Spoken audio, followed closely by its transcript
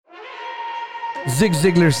Zig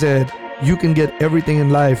Ziglar said, "You can get everything in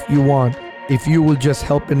life you want if you will just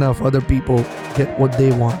help enough other people get what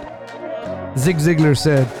they want." Zig Ziglar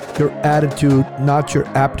said, "Your attitude, not your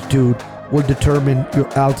aptitude, will determine your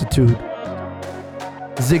altitude."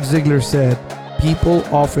 Zig Ziglar said, "People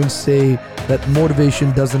often say that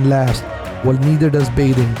motivation doesn't last. Well, neither does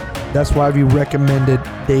baiting. That's why we recommend it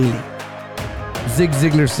daily." Zig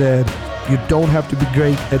Ziglar said, "You don't have to be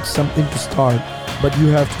great at something to start, but you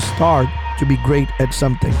have to start to be great at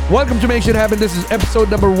something." Welcome to Make Shit Happen. This is episode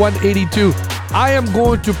number 182. I am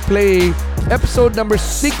going to play episode number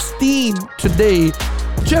 16 today.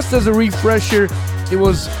 Just as a refresher, it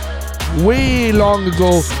was way long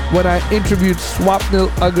ago when I interviewed Swapnil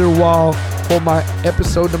Agarwal for my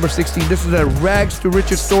episode number 16. This is a rags to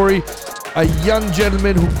riches story. A young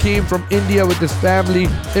gentleman who came from India with his family,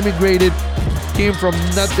 immigrated, came from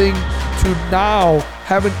nothing to now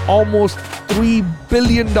having almost $3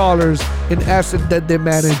 billion in asset that they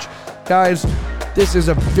manage. Guys, this is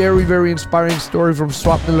a very, very inspiring story from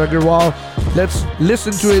Swapnil Agarwal. Let's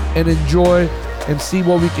listen to it and enjoy and see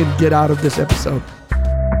what we can get out of this episode.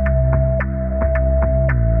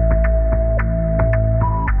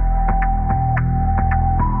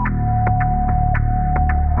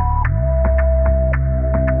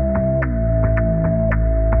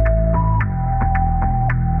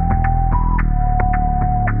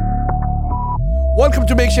 Welcome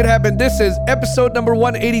to Make Shit Happen. This is episode number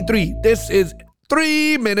 183. This is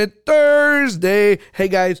 3 Minute Thursday. Hey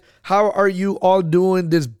guys, how are you all doing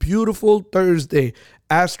this beautiful Thursday?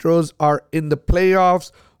 Astros are in the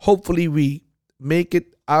playoffs. Hopefully we make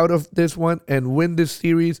it out of this one and win this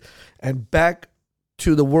series and back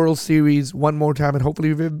to the World Series one more time. And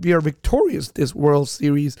hopefully we are victorious this World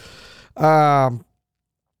Series and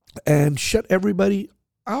shut everybody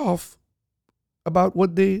off about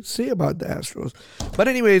what they say about the Astros. But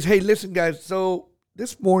anyways, hey, listen, guys. So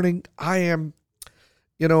this morning I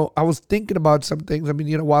was thinking about some things. I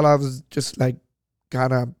mean, while I was just like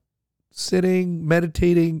kind of sitting,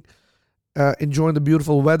 meditating, enjoying the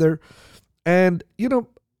beautiful weather. And,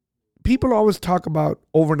 people always talk about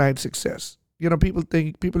overnight success.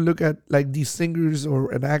 People look at like these singers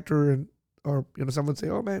or an actor or someone say,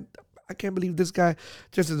 "Oh man, I can't believe this guy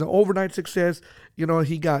just is an overnight success.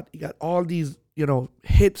 He got all these,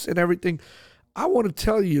 hits and everything." I want to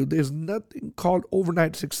tell you, there's nothing called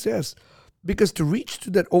overnight success, because to reach to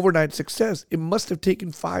that overnight success, it must have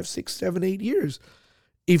taken 5, 6, 7, 8 years.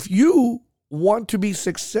 If you want to be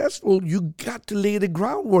successful, you got to lay the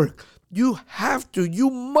groundwork. You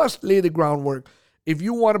must lay the groundwork. If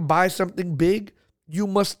you want to buy something big, you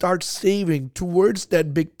must start saving towards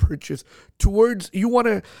that big purchase. You want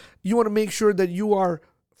to make sure that you are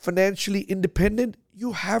financially independent.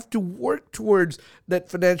 You have to work towards that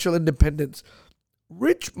financial independence.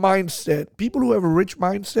 Rich mindset, people who have a rich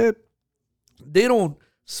mindset, they don't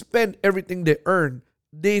spend everything they earn.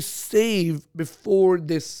 They save before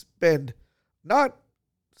they spend. Not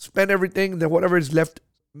spend everything, then whatever is left,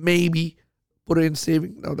 maybe put it in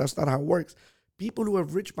saving. No, that's not how it works. People who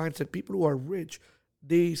have rich mindset, people who are rich,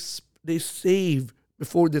 they save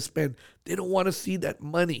before they spend. They don't want to see that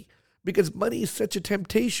money, because money is such a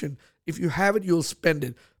temptation. If you have it, you'll spend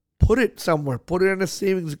it. Put it somewhere. Put it in a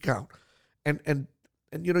savings account, and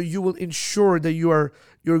you will ensure that you're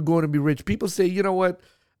going to be rich. People say, you know what?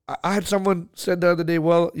 I had someone said the other day,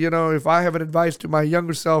 well, if I have an advice to my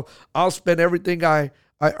younger self, I'll spend everything I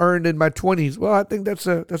earned in my 20s. Well, I think that's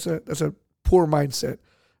a poor mindset,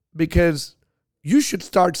 because you should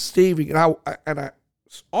start saving. And I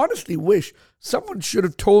honestly wish someone should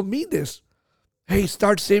have told me this. Hey,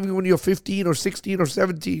 start saving when you're 15 or 16 or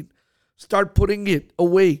 17. Start putting it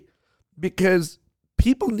away, because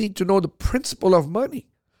people need to know the principle of money.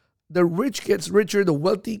 The rich gets richer, the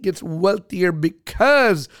wealthy gets wealthier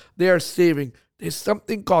because they are saving. There's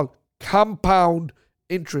something called compound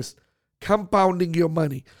interest, compounding your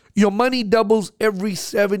money. Your money doubles every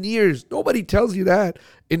 7 years. Nobody tells you that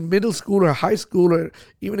in middle school or high school or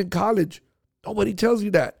even in college. Nobody tells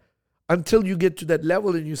you that until you get to that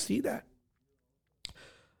level and you see that.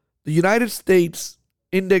 The United States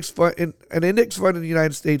an index fund in the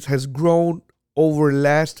United States has grown over the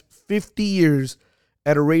last 50 years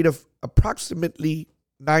at a rate of approximately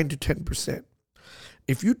 9 to 10%.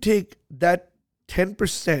 If you take that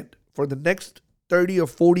 10% for the next 30 or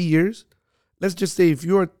 40 years, let's just say if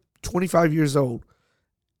you're 25 years old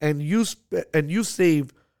and you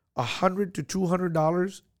save $100 to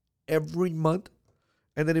 $200 every month,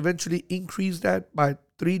 and then eventually increase that by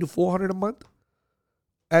 $300 to $400 a month,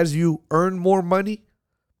 as you earn more money,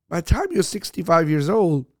 by the time you're 65 years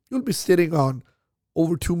old, you'll be sitting on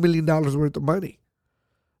over $2 million worth of money.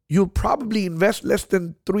 you'll probably invest less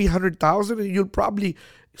than 300,000 and you'll probably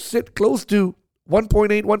sit close to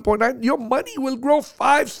 1.8, 1.9. Your money will grow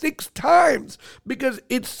 5, 6 times because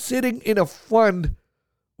it's sitting in a fund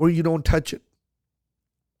where you don't touch it.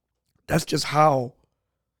 That's just how,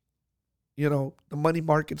 the money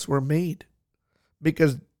markets were made.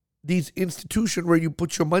 Because these institutions where you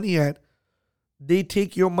put your money at, they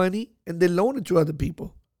take your money and they loan it to other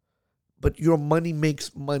people. But your money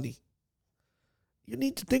makes money. You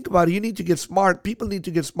need to think about it. You need to get smart. People need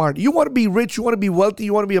to get smart. You want to be rich, you want to be wealthy,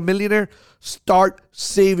 you want to be a millionaire, start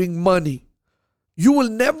saving money. You will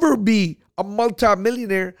never be a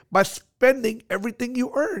multimillionaire by spending everything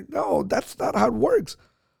you earn. No, that's not how it works.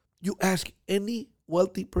 You ask any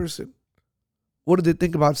wealthy person, what do they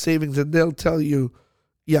think about savings? And they'll tell you,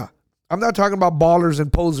 yeah. I'm not talking about ballers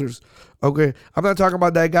and posers, okay? I'm not talking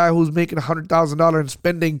about that guy who's making $100,000 and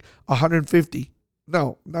spending $150,000.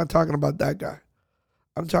 No, I'm not talking about that guy.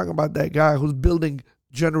 I'm talking about that guy who's building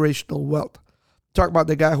generational wealth. I'm talking about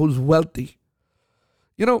the guy who's wealthy.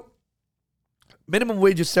 Minimum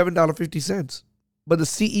wage is $7.50. But the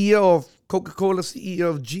CEO of Coca-Cola, CEO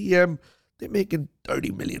of GM, they're making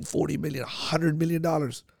 $30 million, $40 million, $100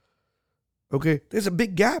 million. Okay? There's a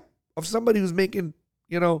big gap of somebody who's making,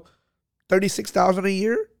 $36,000 a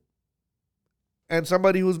year and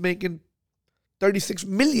somebody who's making $36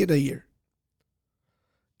 million a year.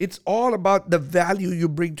 It's all about the value you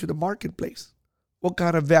bring to the marketplace. What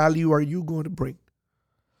kind of value are you going to bring?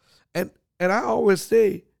 And I always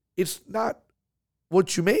say, it's not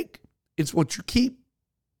what you make, it's what you keep.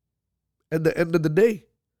 At the end of the day,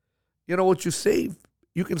 what you save,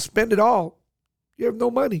 you can spend it all. You have no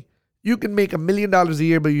money. You can make $1 million a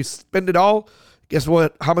year, but you spend it all. Guess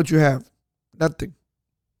what? How much you have? Nothing.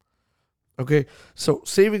 Okay? So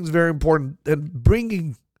saving is very important, and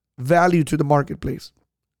bringing value to the marketplace.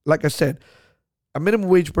 Like I said, a minimum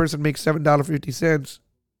wage person makes $7.50,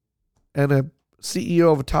 and a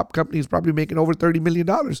CEO of a top company is probably making over $30 million.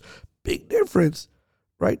 Big difference,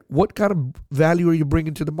 right? What kind of value are you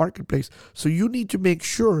bringing to the marketplace? So you need to make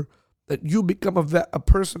sure that you become a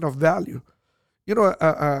person of value.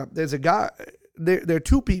 There's a guy, there are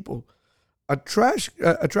two people. A trash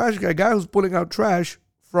guy, a guy who's pulling out trash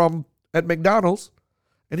at McDonald's,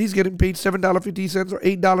 and he's getting paid $7.50 or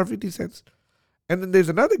 $8.50. And then there's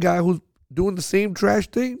another guy who's doing the same trash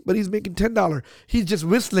thing, but he's making $10. He's just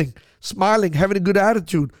whistling, smiling, having a good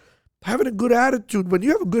attitude. Having a good attitude. When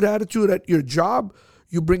you have a good attitude at your job,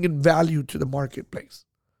 you bring in value to the marketplace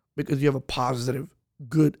because you have a positive,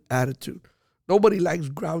 good attitude. Nobody likes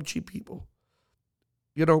grouchy people.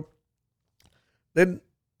 Then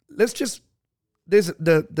let's just, there's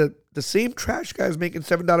the same trash guy is making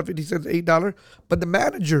 $7.50, $8, but the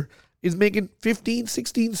manager is making $15,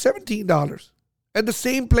 $16, $17 at the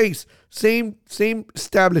same place, same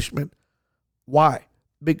establishment. Why?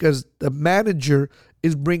 Because the manager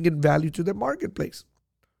is bringing value to the marketplace.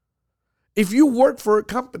 If you work for a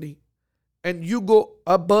company and you go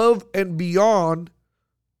above and beyond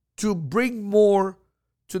to bring more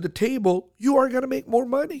to the table, you are going to make more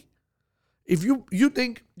money. If you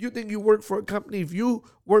think you work for a company, if you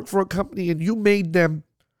work for a company and you made them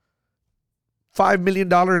 $5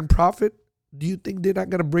 million in profit, do you think they're not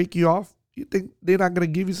going to break you off? You think they're not going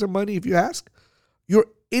to give you some money if you ask? You're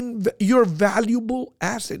a valuable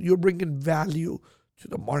asset. You're bringing value to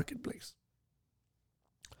the marketplace.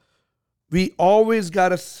 We always got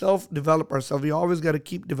to self-develop ourselves. We always got to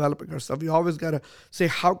keep developing ourselves. We always got to say,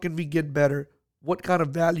 how can we get better? What kind of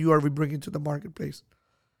value are we bringing to the marketplace?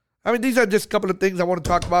 These are just a couple of things I want to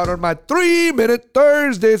talk about on my 3-minute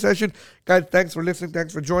Thursday session. Guys, thanks for listening.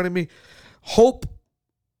 Thanks for joining me. Hope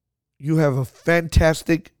you have a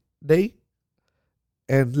fantastic day.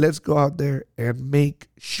 And let's go out there and make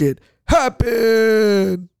shit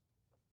happen.